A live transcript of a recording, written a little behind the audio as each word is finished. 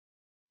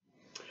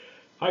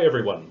Hi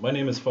everyone, my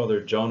name is Father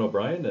John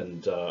O'Brien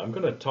and I'm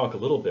going to talk a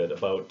little bit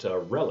about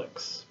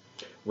relics.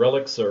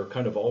 Relics are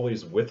kind of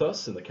always with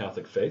us in the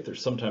Catholic faith. They're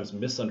sometimes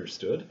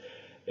misunderstood,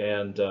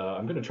 and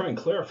I'm going to try and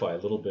clarify a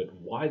little bit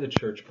why the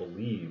Church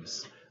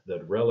believes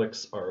that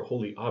relics are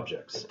holy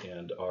objects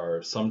and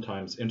are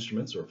sometimes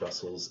instruments or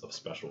vessels of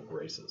special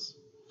graces.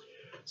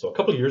 So a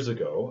couple of years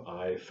ago,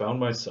 I found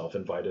myself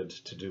invited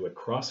to do a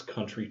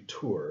cross-country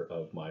tour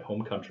of my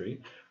home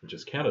country, which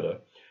is Canada,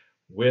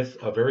 with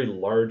a very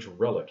large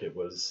relic. It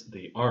was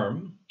the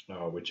arm,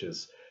 which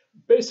is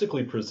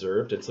basically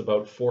preserved. It's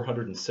about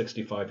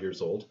 465 years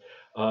old,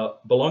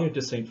 belonging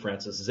to St.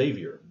 Francis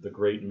Xavier, the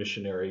great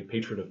missionary,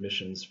 patron of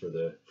missions for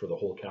the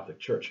whole Catholic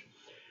Church.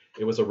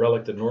 It was a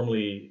relic that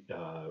normally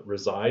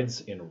resides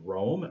in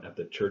Rome at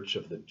the Church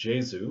of the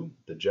Gesù,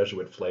 the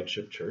Jesuit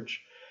flagship church.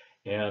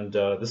 And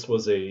this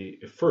was a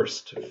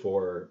first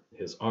for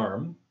his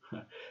arm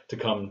to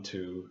come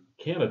to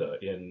Canada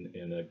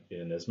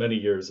in as many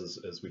years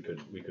as we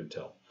could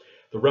tell.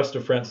 The rest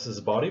of Francis's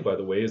body, by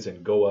the way, is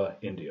in Goa,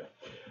 India.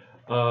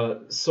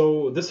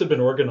 So this had been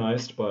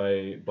organized by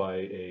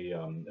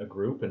a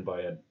group and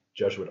by a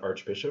Jesuit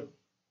archbishop,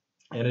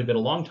 and it had been a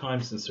long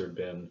time since there had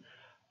been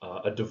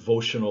a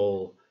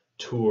devotional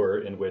tour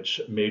in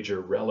which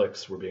major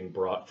relics were being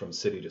brought from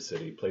city to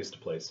city, place to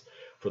place,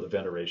 for the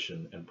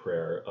veneration and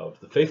prayer of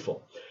the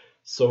faithful.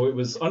 So it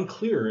was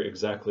unclear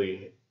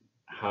exactly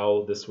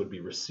how this would be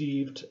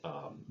received,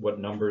 what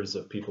numbers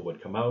of people would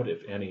come out,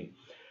 if any.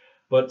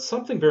 But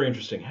something very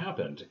interesting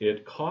happened.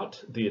 It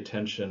caught the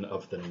attention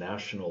of the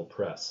national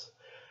press,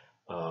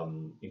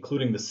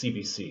 including the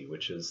CBC,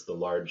 which is the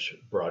large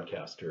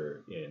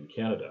broadcaster in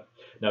Canada.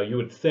 Now, you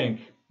would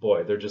think,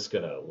 boy, they're just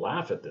going to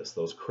laugh at this.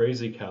 Those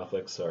crazy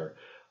Catholics are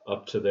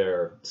up to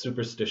their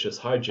superstitious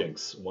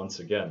hijinks once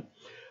again.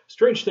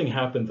 Strange thing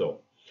happened, though.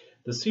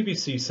 The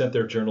CBC sent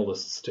their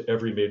journalists to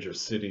every major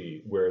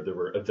city where there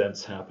were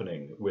events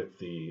happening with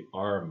the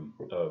arm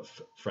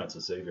of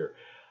Francis Xavier.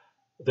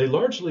 They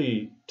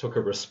largely took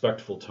a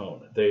respectful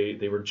tone.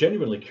 They were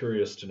genuinely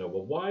curious to know,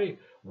 well,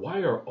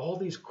 why are all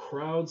these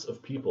crowds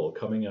of people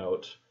coming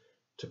out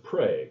to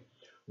pray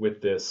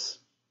with this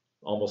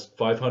almost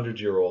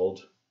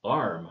 500-year-old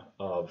arm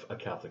of a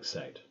Catholic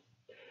saint?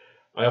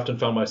 I often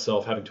found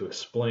myself having to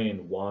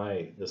explain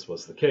why this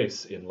was the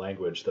case in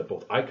language that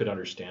both I could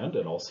understand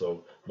and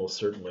also most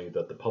certainly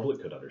that the public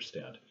could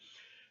understand.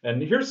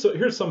 And here's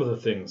some of the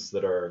things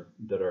that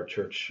our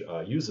church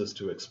uses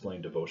to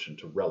explain devotion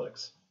to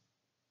relics.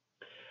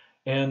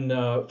 And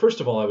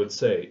first of all, I would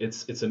say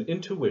it's an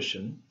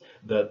intuition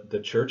that the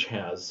church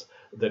has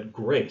that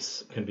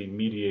grace can be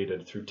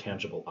mediated through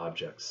tangible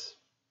objects.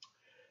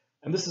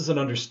 And this is an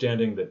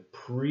understanding that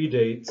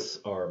predates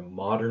our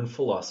modern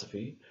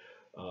philosophy,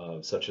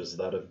 such as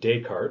that of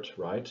Descartes,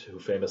 right, who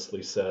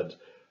famously said,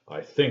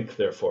 "I think,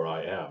 therefore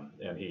I am."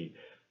 And he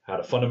had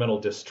a fundamental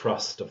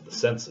distrust of the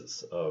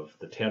senses, of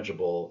the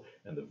tangible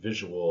and the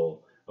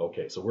visual.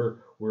 Okay, so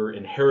we're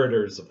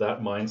inheritors of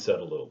that mindset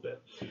a little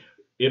bit.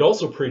 It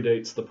also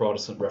predates the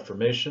Protestant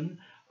Reformation,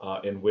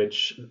 in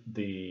which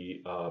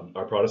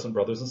our Protestant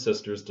brothers and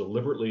sisters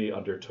deliberately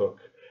undertook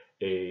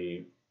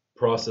a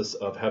process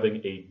of having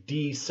a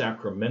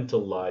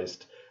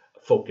desacramentalized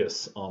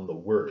focus on the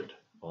Word.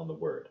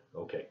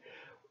 Okay.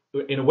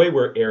 In a way,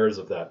 we're heirs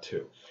of that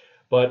too.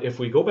 But if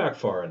we go back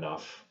far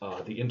enough,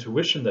 the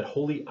intuition that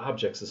holy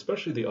objects,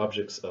 especially the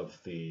objects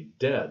of the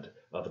dead,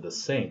 of the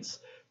saints,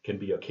 can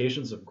be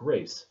occasions of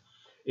grace,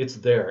 it's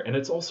there. And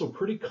it's also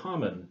pretty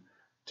common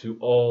to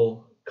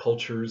all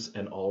cultures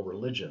and all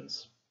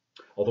religions,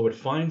 although it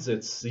finds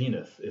its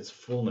zenith, its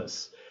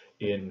fullness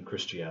in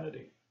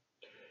Christianity.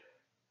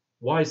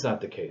 Why is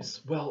that the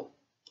case? Well,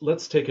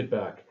 let's take it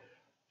back.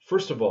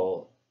 First of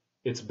all,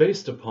 it's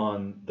based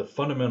upon the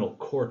fundamental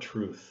core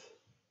truth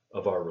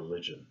of our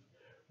religion,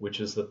 which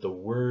is that the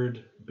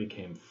Word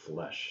became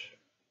flesh,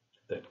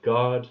 that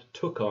God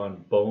took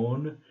on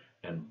bone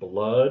and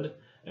blood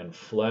and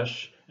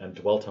flesh and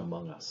dwelt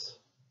among us.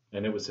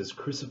 And it was his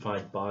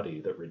crucified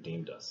body that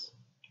redeemed us.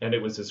 And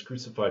it was his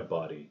crucified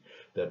body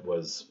that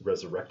was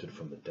resurrected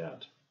from the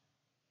dead.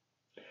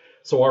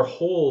 So our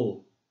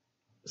whole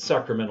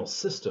sacramental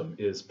system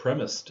is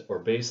premised or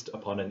based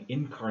upon an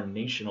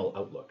incarnational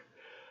outlook.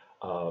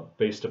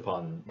 Based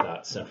upon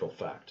that central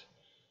fact.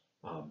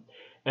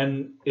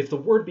 And if the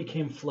Word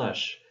became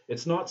flesh,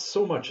 it's not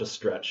so much a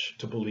stretch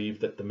to believe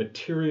that the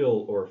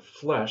material or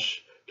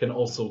flesh can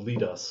also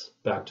lead us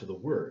back to the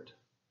Word.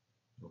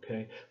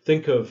 Okay?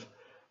 Think of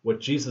what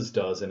Jesus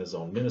does in his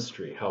own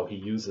ministry, how he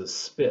uses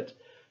spit,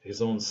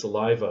 his own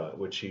saliva,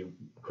 which he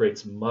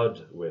creates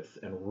mud with,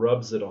 and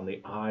rubs it on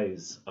the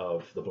eyes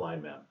of the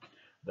blind man.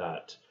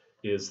 That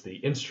is the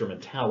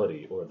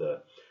instrumentality or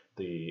the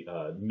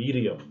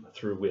medium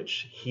through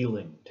which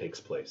healing takes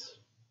place.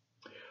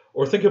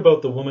 Or think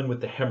about the woman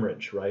with the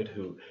hemorrhage, right,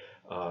 who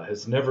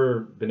has never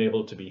been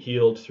able to be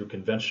healed through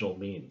conventional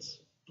means.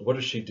 What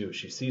does she do?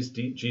 She sees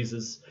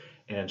Jesus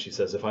and she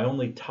says, "If I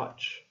only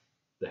touch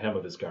the hem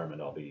of his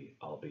garment, I'll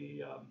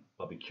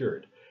be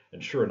cured."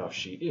 And sure enough,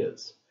 she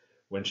is.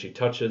 When she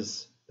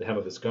touches the hem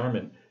of his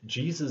garment,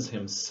 Jesus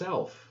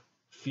himself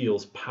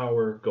feels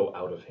power go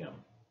out of him.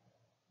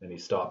 And he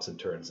stops and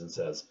turns and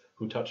says,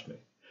 "Who touched me?"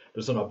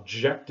 There's an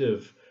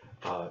objective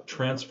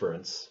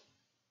transference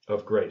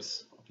of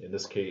grace, in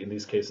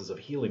these cases of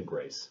healing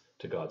grace,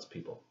 to God's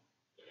people.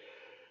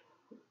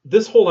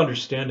 This whole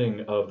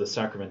understanding of the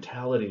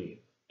sacramentality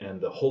and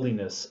the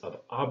holiness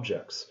of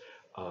objects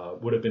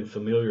would have been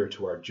familiar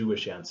to our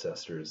Jewish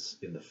ancestors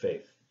in the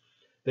faith.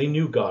 They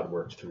knew God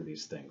worked through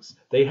these things.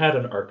 They had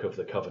an Ark of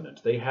the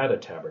Covenant. They had a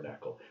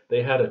tabernacle.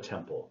 They had a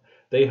temple.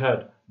 They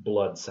had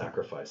blood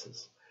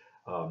sacrifices.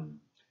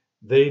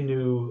 They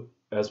knew,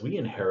 as we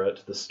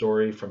inherit the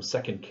story from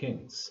 2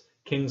 Kings,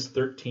 Kings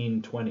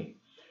 13:20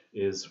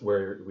 is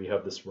where we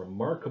have this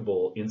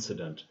remarkable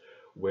incident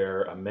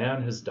where a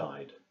man has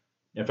died.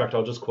 In fact,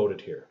 I'll just quote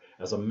it here.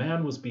 As a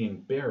man was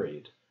being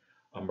buried,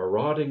 a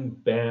marauding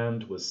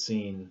band was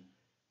seen,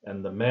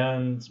 and the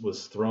man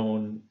was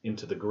thrown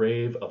into the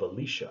grave of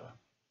Elisha.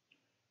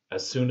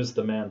 As soon as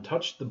the man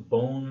touched the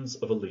bones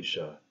of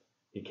Elisha,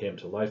 he came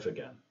to life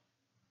again.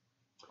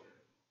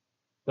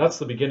 That's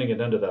the beginning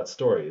and end of that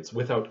story. It's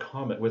without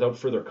comment, without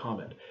further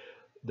comment.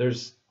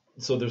 There's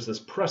this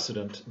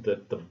precedent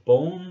that the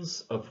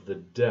bones of the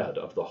dead,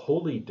 of the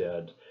holy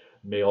dead,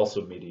 may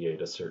also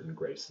mediate a certain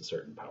grace, a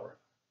certain power.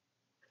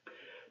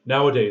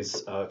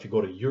 Nowadays, if you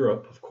go to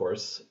Europe, of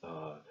course,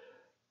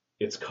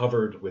 it's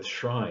covered with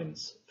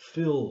shrines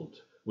filled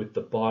with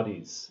the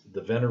bodies,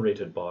 the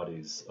venerated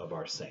bodies of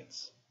our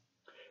saints.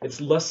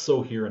 It's less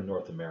so here in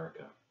North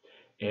America.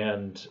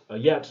 And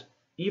yet,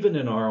 even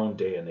in our own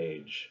day and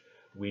age,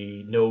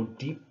 we know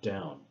deep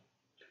down,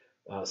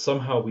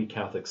 somehow we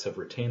Catholics have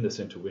retained this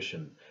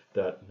intuition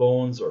that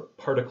bones, or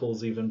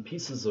particles even,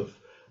 pieces of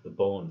the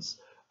bones,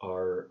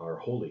 are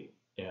holy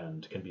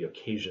and can be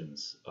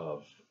occasions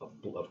of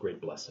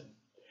great blessing.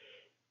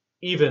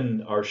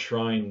 Even our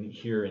shrine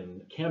here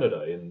in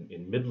Canada,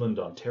 in Midland,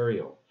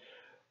 Ontario,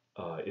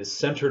 is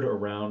centered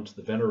around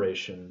the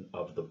veneration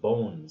of the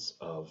bones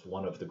of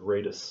one of the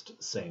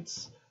greatest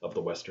saints of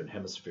the Western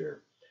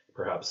Hemisphere,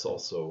 perhaps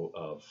also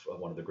of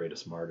one of the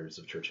greatest martyrs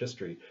of church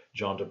history,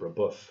 Jean de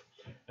Brebeuf,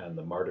 and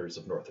the martyrs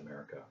of North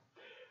America.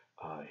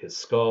 His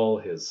skull,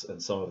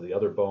 and some of the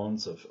other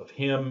bones of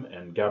him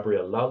and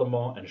Gabriel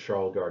Lallemant and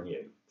Charles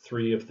Garnier,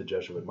 3 of the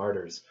Jesuit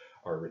martyrs,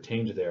 are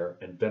retained there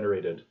and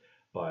venerated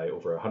by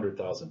over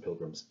 100,000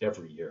 pilgrims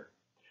every year.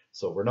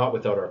 So we're not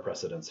without our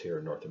precedents here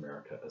in North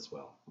America as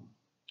well.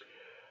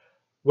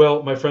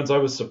 Well, my friends, I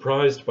was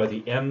surprised by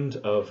the end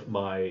of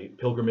my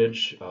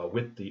pilgrimage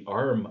with the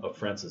arm of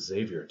Francis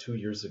Xavier 2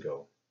 years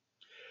ago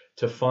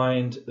to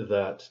find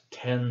that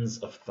tens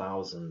of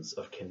thousands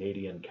of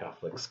Canadian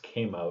Catholics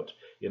came out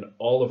in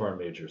all of our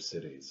major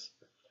cities,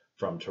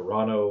 from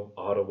Toronto,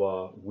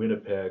 Ottawa,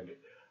 Winnipeg,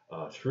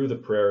 through the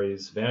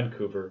prairies,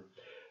 Vancouver.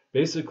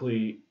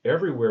 Basically,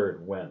 everywhere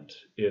it went,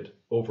 it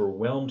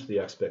overwhelmed the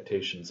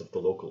expectations of the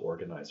local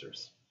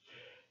organizers.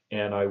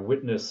 And I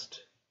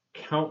witnessed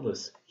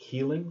countless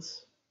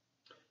healings,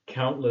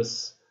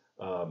 countless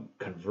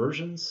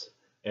conversions,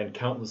 and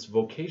countless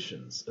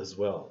vocations as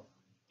well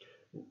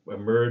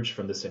emerge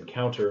from this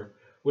encounter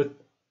with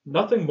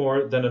nothing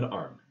more than an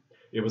arm.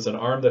 It was an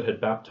arm that had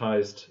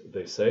baptized,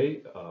 they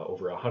say,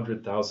 over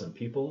 100,000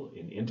 people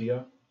in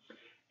India.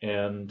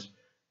 And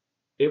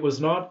it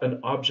was not an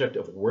object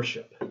of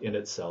worship in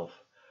itself,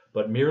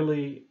 but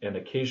merely an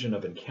occasion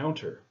of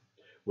encounter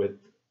with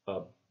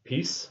a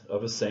piece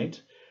of a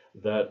saint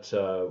that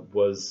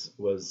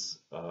was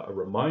a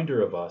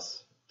reminder of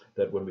us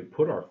that when we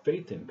put our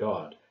faith in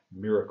God,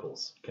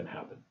 miracles can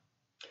happen.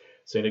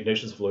 St.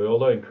 Ignatius of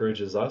Loyola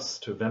encourages us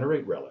to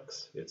venerate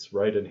relics. It's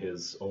right in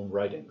his own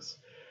writings.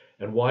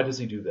 And why does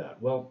he do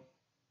that? Well,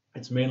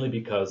 it's mainly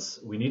because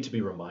we need to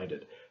be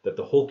reminded that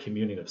the whole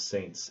communion of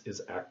saints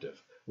is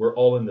active. We're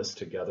all in this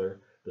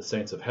together, the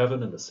saints of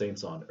heaven and the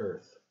saints on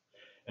earth.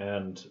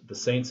 And the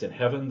saints in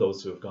heaven,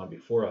 those who have gone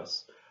before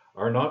us,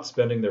 are not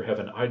spending their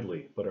heaven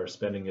idly, but are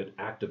spending it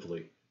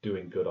actively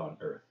doing good on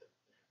earth.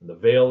 And the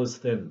veil is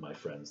thin, my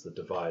friends, that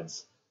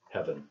divides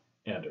heaven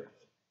and earth.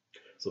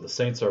 So the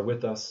saints are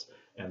with us,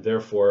 and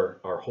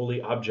therefore our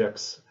holy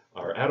objects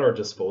are at our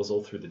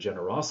disposal through the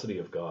generosity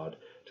of God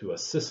to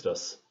assist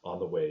us on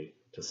the way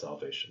to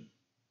salvation.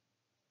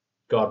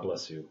 God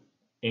bless you.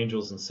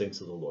 Angels and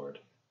saints of the Lord,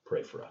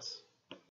 pray for us.